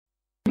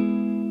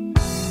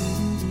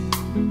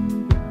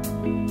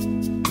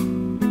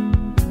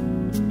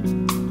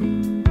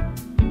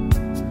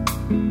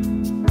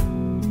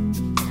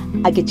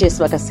a ke tšea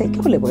sebaka se ke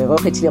go leboge go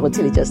kgethile go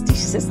theletša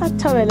setiši se sa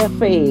Thobela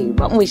FM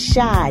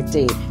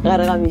mošate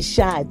gare ga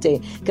mešate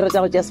ke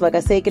rata go tšea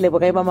sebaka se ke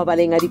leboge ba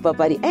mabaleng a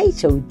dipapadi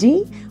HOD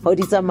go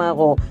di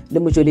tsamago le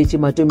motšweletši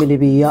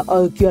Matomelebea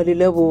a ke a le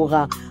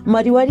leboga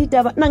madi wa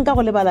ditaba nna nka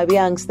go lebala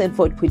bjang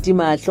Stanford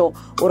Phutimatlho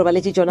o re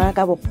baletše tšona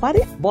ka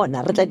bokgware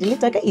bona re tla di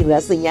leta ka iri ya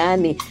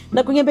senyane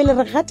nakong ya pele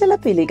re gatela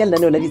pele ka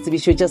lenaneo la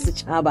ditsebišo tša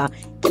setšhaba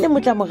ke le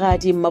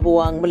motlamogadi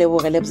mmaboang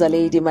moleboge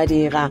lebzaledi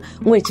madira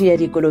ngwetši ya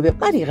dikolobe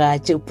madira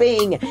tšopeng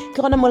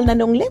ke gona mo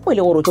lenaneong le mo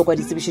le gore o tlokwa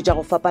ditsebišo tša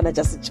go fapana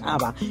tša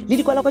setšhaba le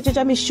dikwalakotšo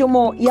tša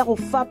mešomo ya go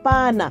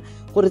fapana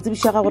gore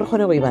tsebišo ya gago re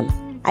kgone go e bala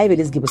a ebe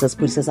le sekipo sa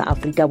sephodisa sa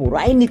Afrika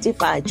Borwa a e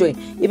netefatšwe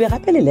e be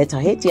gape le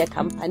letterhead ya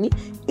company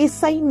e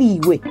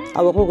sainiwe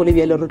a bo go le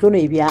bjalo re tlo no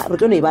e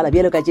bala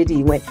bjalo ka tše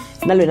dingwe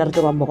nna le wena re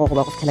tlo ba mmogo go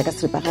ba go fitlhela ka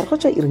seripa gare go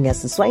tšwa iring ya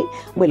seswai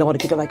mo e le gore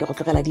ke tlo ba ke go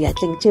tlogela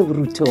diatleng tše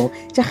boruto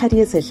tša kgadi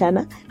e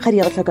sehlana kgadi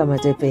ya go tlhoka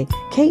matepe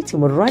Kate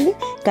Morwane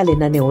ka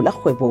lenaneo la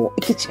kgwebo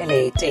ke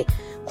tšhelete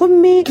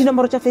gomme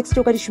dinomoro tša fax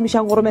tšeo ka di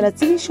šomišang go romela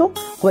tsebišo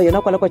go ba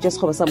yona kwalakwa tša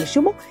sekgoba sa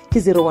mošomo ke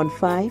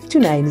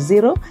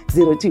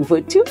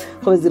 015-290-0242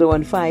 go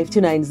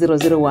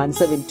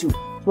 015-290-0172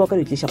 go ka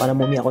ditliša gona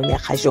mo meagong ya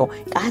kgašo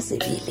ka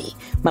sebele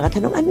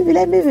magatlhanong a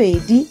mebele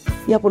mebedi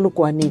ya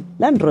polokwane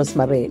Landros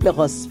Mare le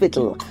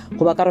hospital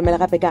go ba ka romela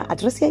gape ka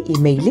address ya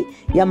email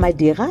ya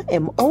madira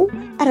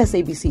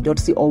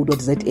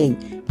mo@sabc.co.za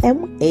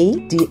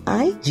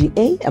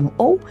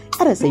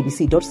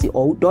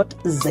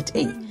madiga@sabc.co.za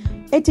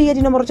ete ya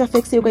dinomoro tša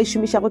fax eo ka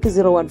išomišago ke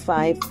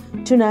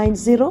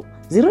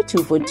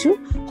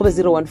 015-290-0242 go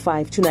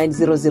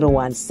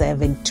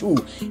 015-290-0172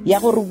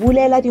 ya gore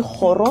bulela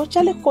dikgoro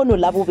tša lekgono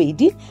la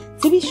bobedi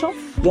tsebišo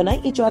yona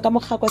e tšwa ka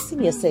mokgakwa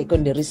senior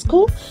secondary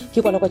school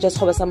ke kwalakwa tša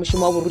sekgoba sa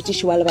mošomo wa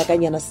borutiši wa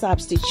lebakanyana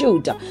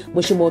substitute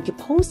mošomo ke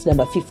post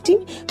number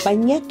 15 ba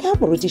nyaka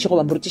morutiši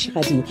goba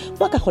morutišigadi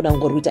wa ka kgonang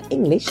go ruta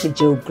English le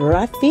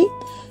geography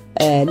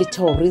le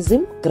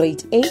tourism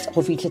grade 8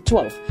 go fitlhe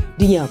 12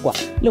 dinyakwa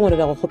le ngwana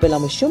la go kgopela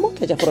mošomo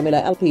ka tša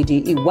foromela LPD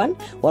E1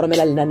 wa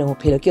romela lenaneo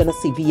phelo ke yona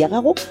CV ya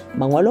gago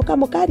mangwalo ka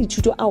moka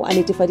dithuto ao a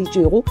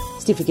netefaditšwego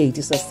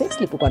certificate sa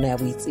 6 le pokwana ya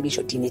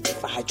boitsebišo di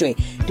netefatšwe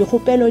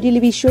dikgopelo di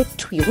lebišwe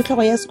thwi go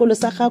tlhogo ya sekolo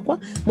sa gakwa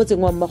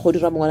motseng wa mmagodi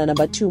ra mongwana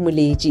number 2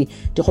 moletši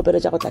dikgopelo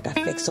tša go tla ka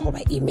fax goba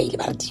email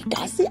ba re di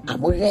ka se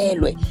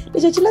amogelwe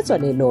letšatši la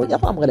tswanelo ya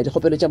go amogela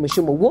dikgopelo tša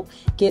mošomo wo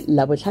ke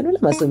la bohlano la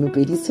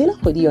 26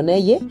 kgwedi yona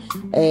ye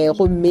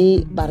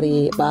gomme ba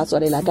re ba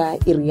tswalela ka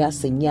iri ya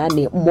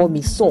senyane mo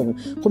misong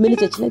gomme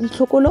letšatši la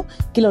ditlhokolo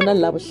ke lona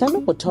la bohlano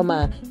go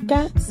thoma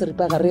ka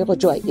seripagare go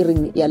tšwa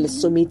iring ya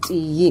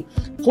lesometee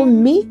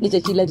gomme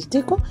letšatši la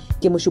diteko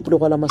ke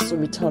mošupologo la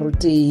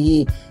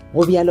masometharotee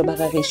go bjalo ba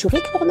gagešo ge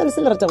ke gona le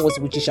se le ratang go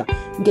se botšiša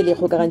nke le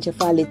kgokagantšhe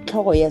fa le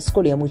tlhogo ya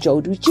sekolo ya motšwa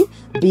o dutše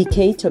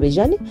BK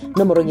Tobejane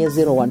nomorong ya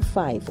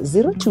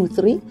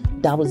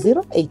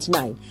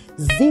 015-023-0089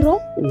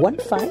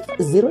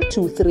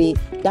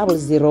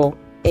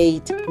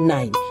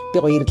 015-023-0089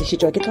 pego e re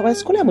tlišitšwa ke tlhogo ya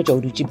sekolo ya motšwa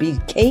o dutše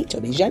BK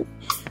Tobejane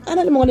a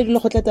na le mongwe le dilo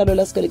kgotlatalo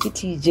la sekolo ke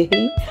TJ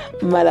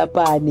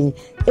Malapane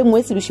e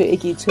nngwe tsebišo e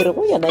ke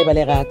itshwerego yona e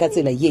balega ka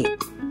tsela ye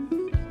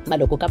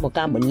maloko ka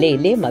moka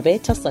molele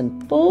mabeta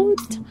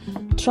Stanford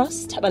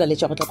Trust ba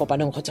laletša go tla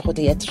kopaneng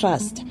kgothe ya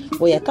Trust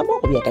go ya ka mo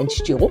go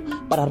beakantšitšego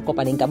ba ra re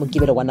kopaneng ka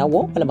mokibelo gona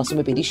wo wa le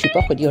 27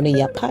 kgwedi yone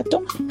ya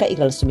Phato ka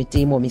iri ya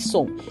lesometee mo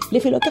mesong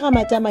lefelo ke ga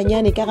mata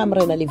manyane ka ga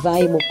Morena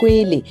Levi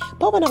Mokwele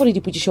ba bona go le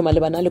dipotšišo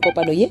malebana le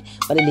kopano ye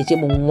ba leletše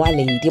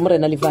mongwaledi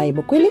Morena Levi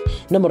Mokwele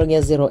nomorong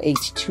ya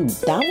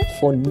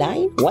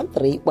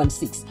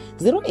 082-449-1316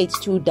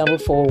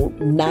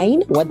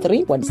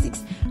 082-449-1316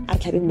 a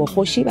tlhabeng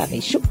mogoši ba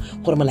gešo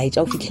gore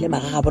molaetša o fitlhele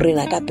magaga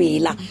borena ka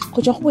pela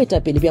go tšwa go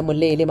boetapele bja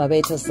molele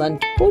mabeta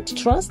Stanford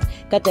Trust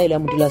ka taelo ya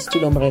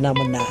modulasetulo Morena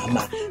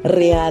Monama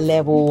re a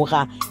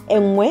leboga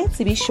engwe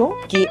tsebišo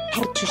ke a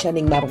re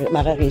thušaneng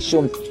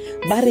magagešo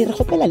ba re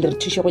kgopela le re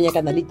thuše go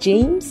nyakana le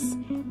James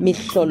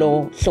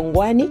Mihlolo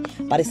Hlongwane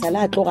ba re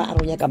sala a tloga a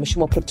ronya ka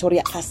mošomo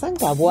Pretoria a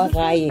sanka boa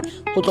gae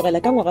go tlogela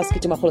ka ngwaga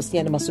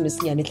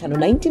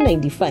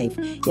 1995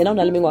 yena o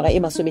na le mengwaga e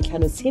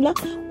 56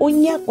 o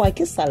nyakwa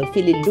ke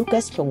Salfi le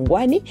Lucas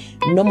Hlongwane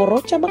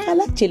nomoro tša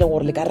mogala tše leng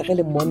gore le ka rege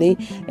le mmone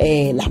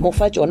la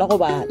mofa tšona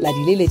goba la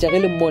dileletša ge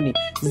le mmone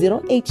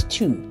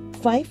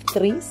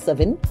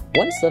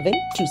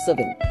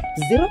 082-537-1727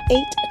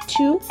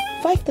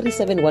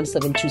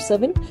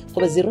 082-537-1727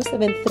 goba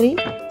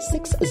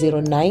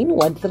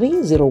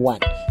 073-609-1301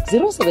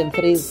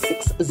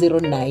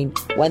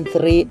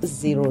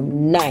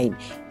 073-609-1309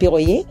 pego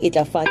ye e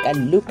tla fa ka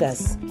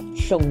Lucas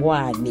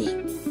Hlongwane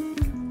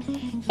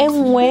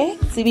engwe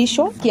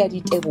tsebišo ke ya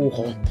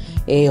ditebogo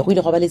go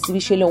ile go ba le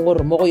tsebišo leng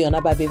gore mo go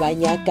yona ba be ba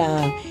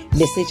nyaka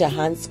lesetša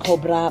Hans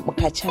Cobra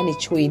Mokhatšane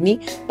Tšhweni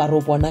ba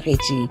re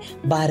bonagetše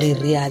ba re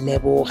re a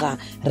leboga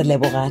re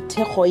leboga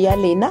thekgo ya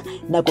lena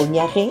nakong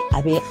ya ge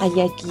a be a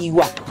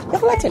nyakiwa ya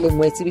go batla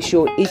lengwe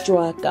tsebišo e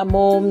tšwa ka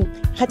mo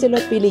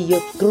kgatelopele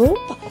youth group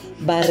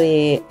ba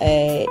re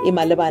e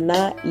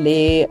malebana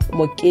le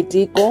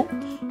moketeko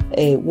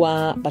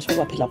wa batho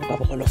ba phelago ka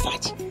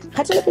bogolofadi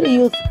Kgatelopele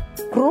Youth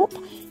Group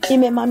e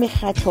mema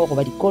mekgatlho go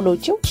ba dikolo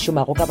tšeo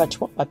šomago ka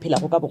batho ba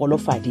phelago ka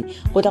bogolofadi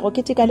go tla go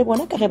keteka le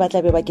bona ka ge ba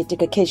tlabe ba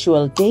keteka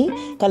casual day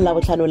ka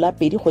labotlhano la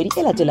 2 kgwedi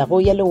e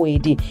latelago ya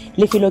lewedi.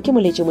 Lefelo ke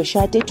moletše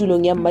mošate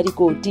tulong ya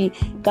Mmadikoti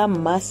ka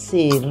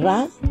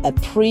Masera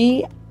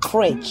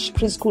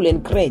preschool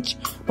and crèche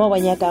bao ba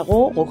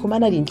nyakago go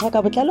khumana dintlha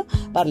ka botlalo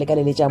ba re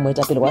lekaleletša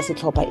moetapele wa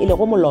setlhopha e le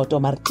go Moloto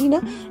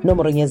Martina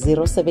nomorong ya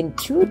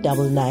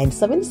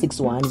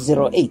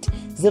 0729976108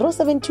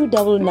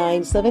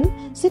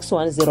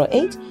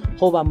 0729976108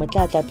 goba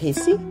motlatla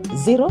phesi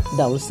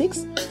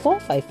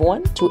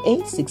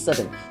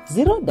 066-451-2867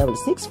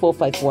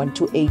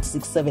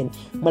 066-451-2867.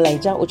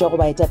 molaetša o tšwa go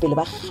baetapele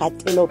ba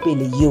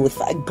Kgatelopele Youth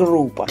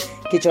Group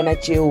ke tšona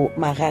tšeo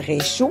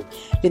magagešo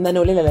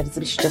lenaneo le la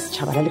ditsebišo tša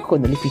setšhaba la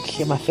lekgono le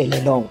fitlhe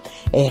mafelelong.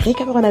 Ge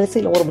ka be gona le se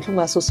e le gore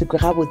mohlomong a se sekwe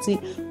gabotse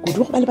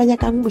kudu go ba le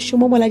banyakang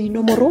mošomo mola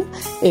dinomorong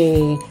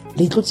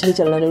le tlo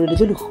tsheletša lenaneo le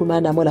tlo le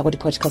humana mola go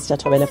di-podcast tša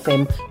Thobela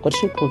FM go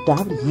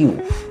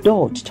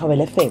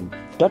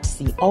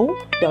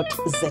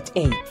www.thobelafm.co.za.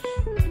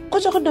 go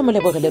tšwa go nna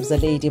molebogele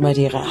bzaledi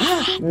madira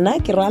nna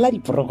ke rala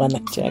diporogwana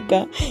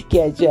tšaka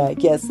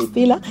ke a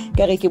sepela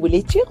ka ge ke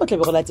boletše go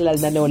tlebe go latela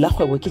lenaneo la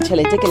kgwebo ke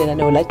tšhelete ke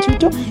lenaneo la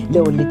thuto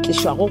leo le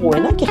tlišwago go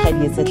wena ke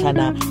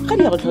kgadietsetlhana ga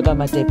di ya go tlhoka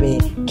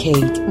matepe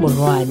Kate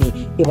Morwane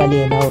e ba le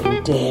yena o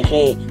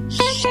rutege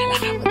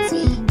šala